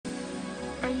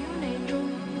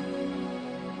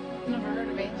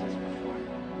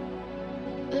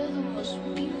most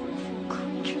beautiful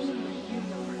creatures in the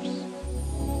universe.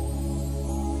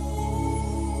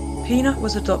 Peanut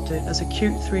was adopted as a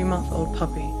cute 3-month-old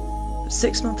puppy, but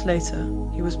 6 months later,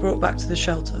 he was brought back to the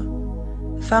shelter.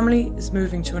 The family is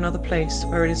moving to another place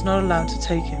where it is not allowed to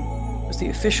take him, was the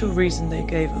official reason they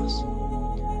gave us.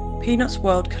 Peanut's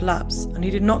world collapsed, and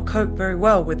he did not cope very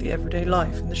well with the everyday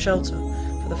life in the shelter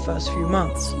for the first few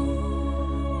months.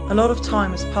 A lot of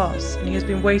time has passed, and he has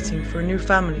been waiting for a new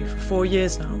family for 4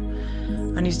 years now,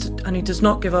 and he does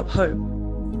not give up hope.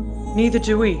 Neither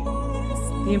do we.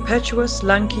 The impetuous,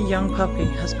 lanky young puppy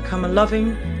has become a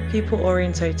loving,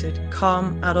 people-orientated,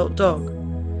 calm adult dog.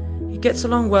 He gets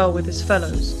along well with his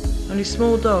fellows. Only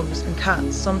small dogs and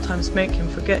cats sometimes make him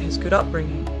forget his good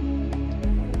upbringing.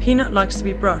 Peanut likes to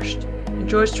be brushed,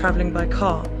 enjoys travelling by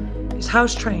car, is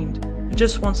house-trained, and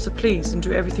just wants to please and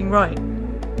do everything right.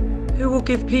 Who will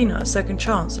give Peanut a second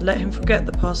chance and let him forget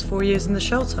the past 4 years in the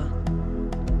shelter?